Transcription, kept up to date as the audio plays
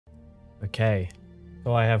Okay,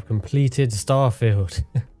 so I have completed Starfield.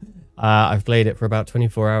 I've played it for about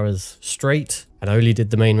 24 hours straight and only did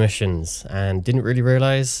the main missions and didn't really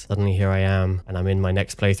realize suddenly here I am and I'm in my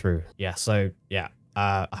next playthrough.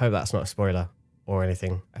 I hope that's not a spoiler or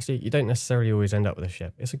anything. Actually, you don't necessarily always end up with a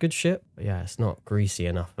ship. It's a good ship, but yeah, it's not greasy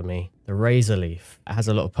enough for me. The Razor Leaf, it has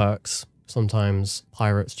a lot of perks. Sometimes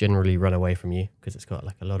pirates generally run away from you because it's got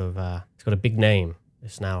like a lot of, it's got a big name.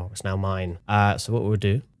 It's now mine. So what we'll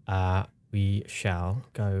do, we shall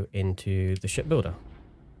go into the shipbuilder.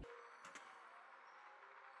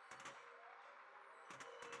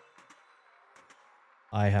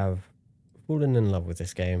 I have fallen in love with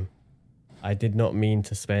this game. I did not mean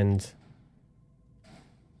to spend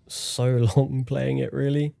so long playing it,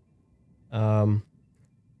 really. How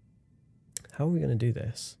are we going to do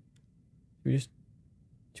this? Should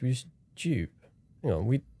we just dupe? Hang on,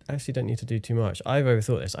 we actually don't need to do too much. I've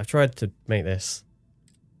overthought this. I've tried to make this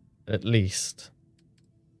at least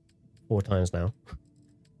 4 times now.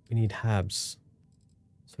 We need habs.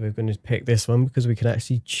 So we're going to pick this one because we can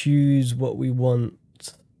actually choose what we want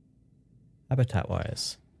habitat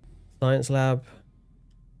wise. Science lab.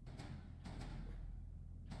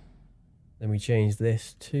 Then we change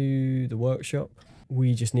this to the workshop.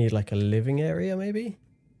 We just need like a living area maybe.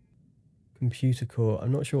 Computer core.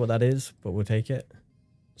 I'm not sure what that is, but we'll take it.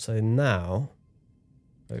 So now,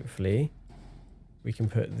 hopefully, we can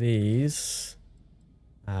put these.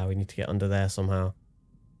 We need to get under there somehow.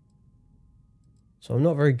 So I'm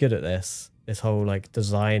not very good at this whole like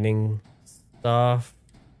designing stuff.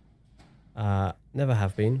 Never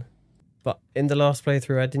have been. But in the last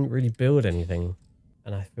playthrough, I didn't really build anything.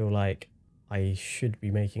 And I feel like I should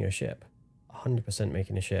be making a ship. 100%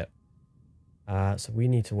 making a ship. So we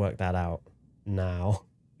need to work that out now.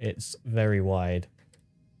 It's very wide.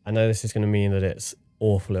 I know this is going to mean that it's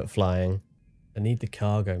awful at flying. I need the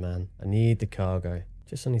cargo, man. I need the cargo.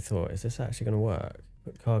 Just only thought, is this actually going to work?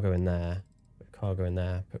 Put cargo in there. Put cargo in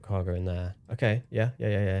there. Put cargo in there. Okay,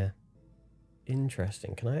 yeah.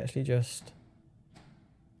 Interesting. Can I actually just...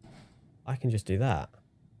 I can just do that.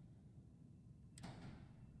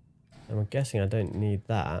 I'm guessing I don't need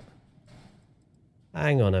that.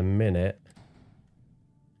 Hang on a minute.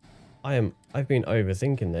 I've been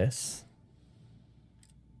overthinking this.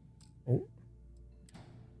 Oh.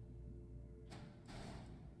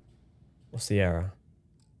 What's the error?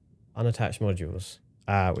 Unattached modules.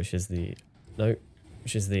 Which is the... No,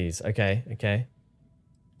 which is these. Okay.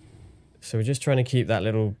 So we're just trying to keep that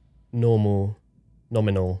little nominal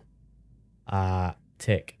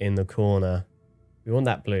tick in the corner. We want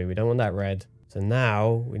that blue. We don't want that red. So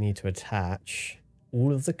now we need to attach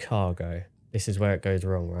all of the cargo. This is where it goes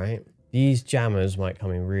wrong, right? These jammers might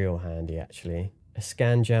come in real handy, actually. A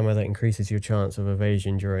scan jammer that increases your chance of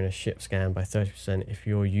evasion during a ship scan by 30% if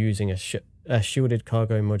you're using a shielded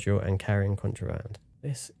cargo module and carrying contraband.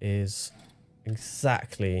 This is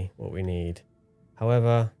exactly what we need.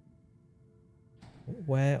 However,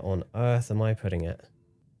 where on earth am I putting it?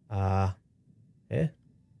 Here?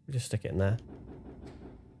 We'll just stick it in there.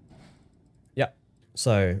 Yep.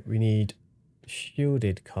 So we need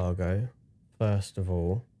shielded cargo, first of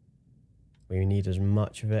all. We need as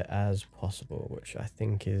much of it as possible, which I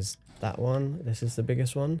think is that one. This is the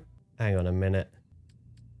biggest one. Hang on a minute.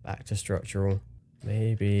 Back to structural.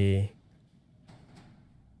 Maybe...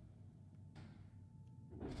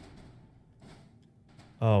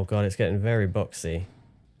 Oh god, it's getting very boxy.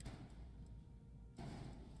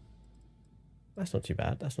 That's not too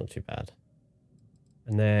bad. That's not too bad.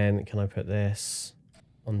 And then can I put this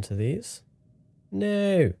onto these?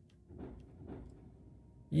 No.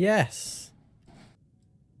 Yes.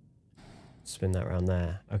 Spin that around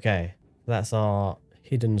there. Okay. That's our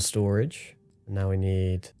hidden storage. Now we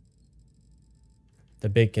need the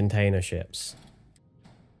big container ships.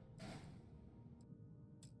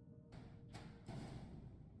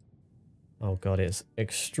 Oh god, it's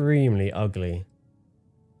extremely ugly.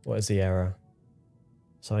 What is the error?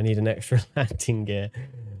 So I need an extra landing gear.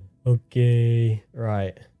 Okay,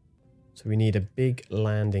 right. So we need a big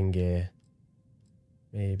landing gear.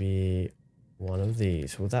 Maybe one of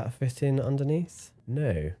these. Will that fit in underneath?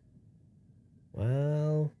 No.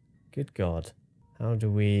 Well, good God. How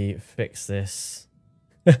do we fix this?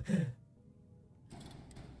 Can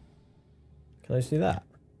I just do that?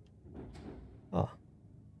 Oh,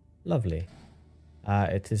 lovely.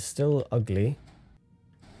 It is still ugly.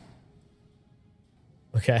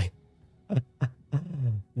 Okay.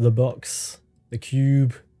 The box, the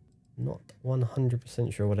cube. Not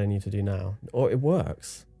 100% sure what I need to do now. Or it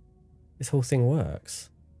works. This whole thing works.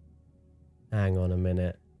 Hang on a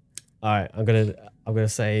minute. All right, I'm gonna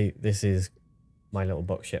say this is my little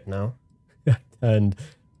box ship now. turned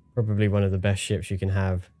probably one of the best ships you can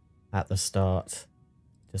have at the start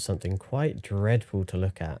to something quite dreadful to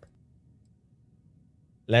look at.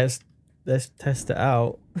 Let's test it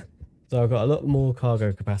out. So I've got a lot more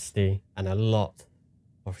cargo capacity and a lot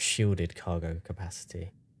of shielded cargo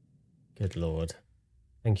capacity. Good lord.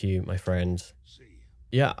 Thank you, my friend.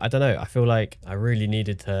 Yeah, I don't know. I feel like I really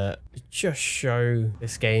needed to just show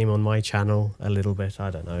this game on my channel a little bit. I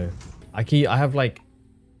don't know. I have like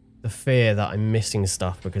the fear that I'm missing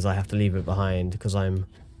stuff because I have to leave it behind because I'm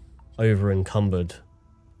over encumbered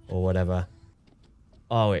or whatever.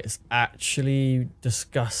 Oh, it's actually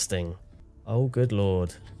disgusting. Oh, good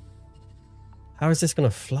lord. How is this going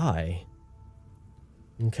to fly?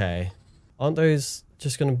 Okay. Aren't those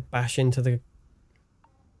just going to bash into the...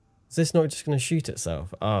 Is this not just going to shoot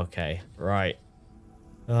itself? Oh, okay. Right.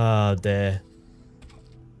 Oh, dear.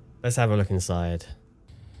 Let's have a look inside.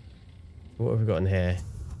 What have we got in here?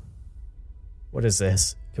 What is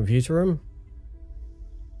this? Computer room?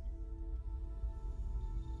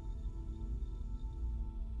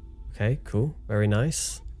 Okay, cool. Very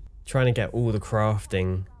nice. Trying to get all the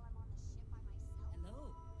crafting.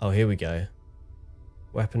 Oh, here we go.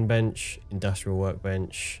 Weapon bench, industrial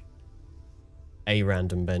workbench, a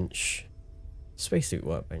random bench, spacesuit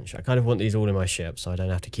workbench. I kind of want these all in my ship so I don't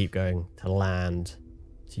have to keep going to land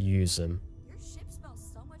to use them. Your ship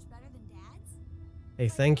smells so much better than Dad's. Hey,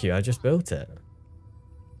 thank you. I just built it.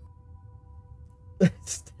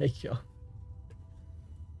 Let's take it off.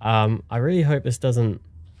 I really hope this doesn't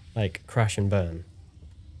like crash and burn.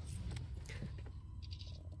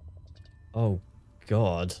 Oh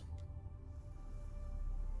God.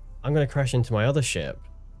 I'm gonna crash into my other ship.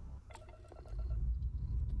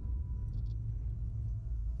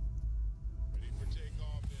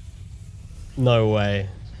 No way.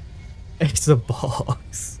 It's a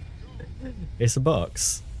box. It's a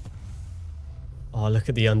box. Oh, look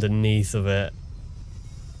at the underneath of it.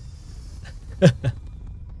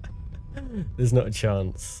 There's not a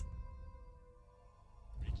chance.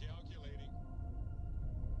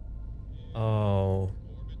 Oh.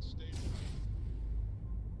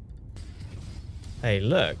 Hey,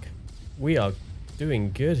 look. We are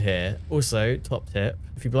doing good here. Also, top tip,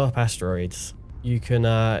 if you blow up asteroids, you can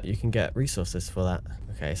get resources for that.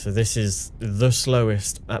 Okay, so this is the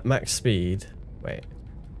slowest at max speed. Wait.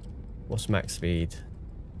 What's max speed?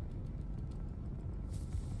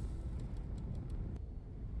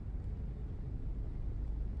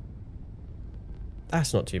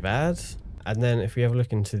 That's not too bad. And then if we have a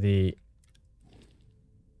look into the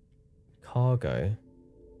cargo.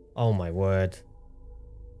 Oh my word.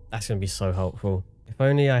 That's going to be so helpful. If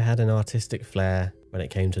only I had an artistic flair when it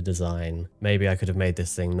came to design. Maybe I could have made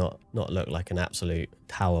this thing not look like an absolute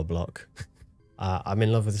tower block. I'm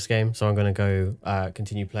in love with this game, so I'm going to go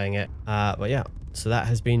continue playing it. But yeah, so that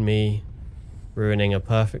has been me ruining a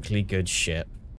perfectly good ship